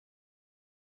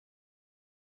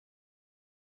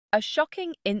A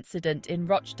shocking incident in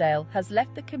Rochdale has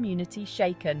left the community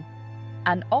shaken.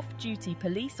 An off-duty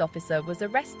police officer was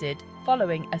arrested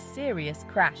following a serious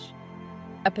crash.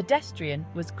 A pedestrian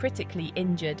was critically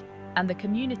injured, and the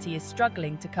community is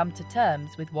struggling to come to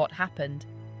terms with what happened.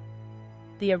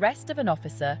 The arrest of an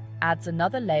officer adds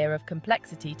another layer of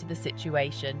complexity to the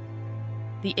situation.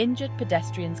 The injured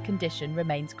pedestrian's condition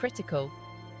remains critical,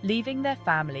 leaving their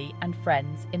family and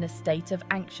friends in a state of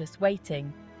anxious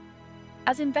waiting.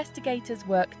 As investigators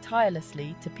work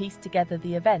tirelessly to piece together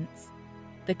the events,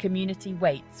 the community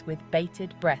waits with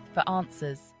bated breath for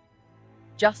answers.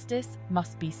 Justice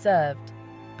must be served,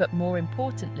 but more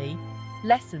importantly,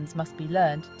 lessons must be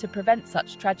learned to prevent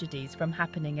such tragedies from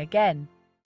happening again.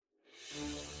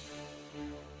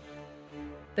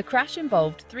 The crash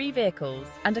involved 3 vehicles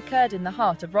and occurred in the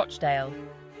heart of Rochdale.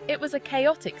 It was a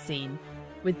chaotic scene,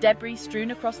 with debris strewn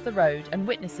across the road and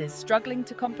witnesses struggling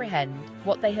to comprehend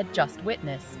what they had just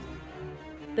witnessed.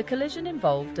 The collision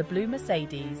involved a blue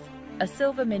Mercedes, a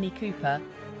silver Mini Cooper,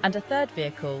 and a third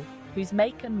vehicle whose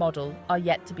make and model are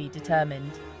yet to be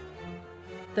determined.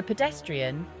 The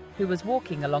pedestrian, who was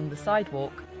walking along the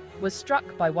sidewalk, was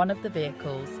struck by one of the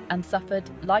vehicles and suffered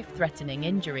life-threatening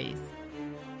injuries.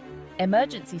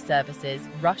 Emergency services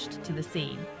rushed to the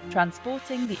scene,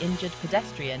 transporting the injured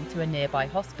pedestrian to a nearby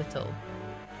hospital.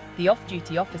 The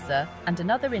off-duty officer and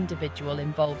another individual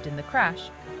involved in the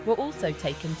crash were also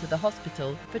taken to the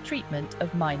hospital for treatment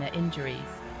of minor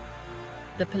injuries.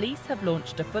 The police have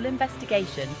launched a full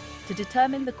investigation to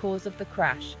determine the cause of the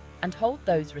crash and hold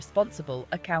those responsible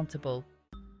accountable.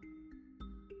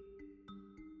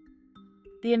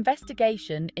 The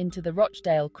investigation into the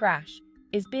Rochdale crash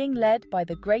is being led by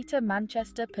the Greater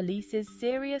Manchester Police's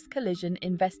Serious Collision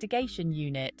Investigation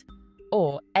Unit,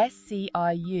 or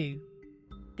SCIU.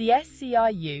 The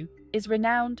SCIU is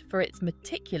renowned for its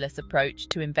meticulous approach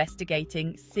to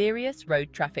investigating serious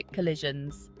road traffic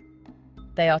collisions.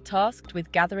 They are tasked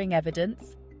with gathering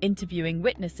evidence, interviewing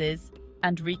witnesses,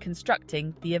 and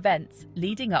reconstructing the events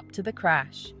leading up to the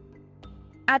crash.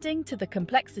 Adding to the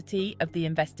complexity of the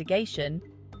investigation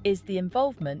is the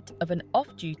involvement of an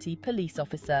off-duty police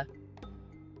officer.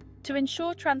 To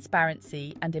ensure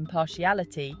transparency and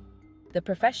impartiality, the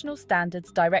Professional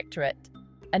Standards Directorate,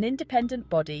 an independent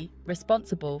body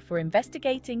responsible for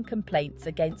investigating complaints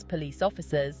against police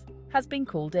officers, has been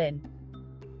called in.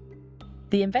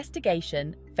 The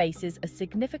investigation faces a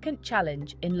significant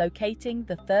challenge in locating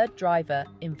the third driver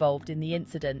involved in the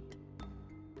incident.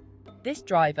 This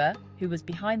driver, who was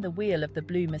behind the wheel of the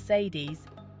blue Mercedes,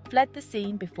 fled the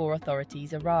scene before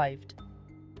authorities arrived.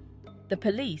 The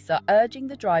police are urging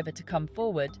the driver to come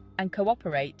forward and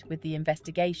cooperate with the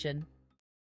investigation.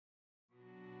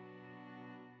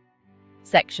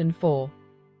 Section 4.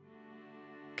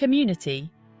 Community,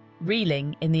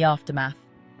 reeling in the aftermath.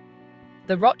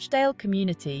 The Rochdale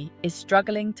community is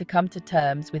struggling to come to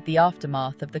terms with the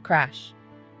aftermath of the crash.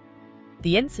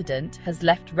 The incident has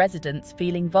left residents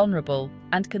feeling vulnerable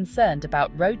and concerned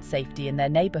about road safety in their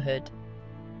neighbourhood.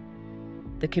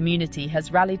 The community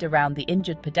has rallied around the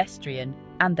injured pedestrian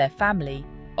and their family,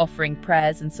 offering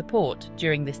prayers and support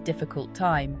during this difficult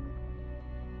time.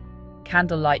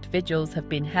 Candlelight vigils have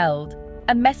been held,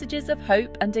 and messages of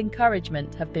hope and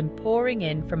encouragement have been pouring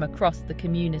in from across the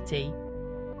community.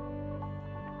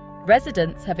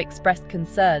 Residents have expressed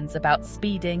concerns about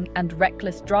speeding and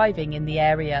reckless driving in the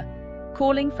area,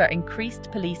 calling for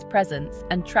increased police presence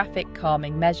and traffic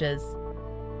calming measures.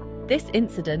 This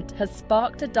incident has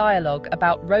sparked a dialogue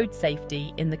about road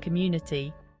safety in the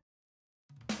community.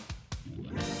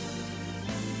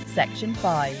 Section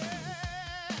 5.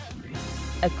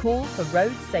 A call for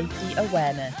road safety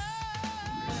awareness.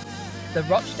 The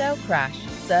Rochdale crash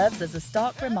serves as a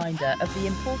stark reminder of the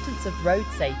importance of road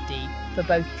safety for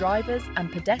both drivers and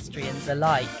pedestrians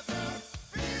alike.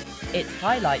 It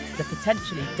highlights the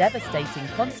potentially devastating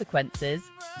consequences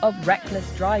of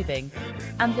reckless driving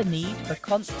and the need for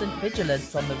constant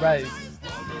vigilance on the roads.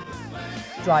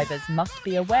 Drivers must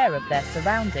be aware of their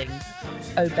surroundings,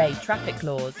 obey traffic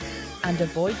laws, and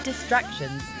avoid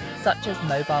distractions such as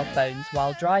mobile phones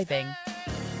while driving.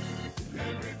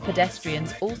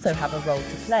 Pedestrians also have a role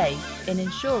to play in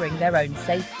ensuring their own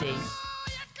safety.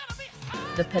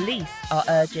 The police are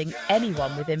urging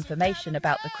anyone with information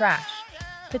about the crash,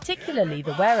 particularly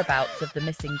the whereabouts of the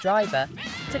missing driver,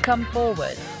 to come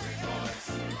forward.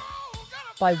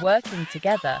 By working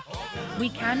together, we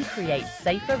can create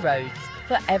safer roads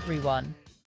for everyone.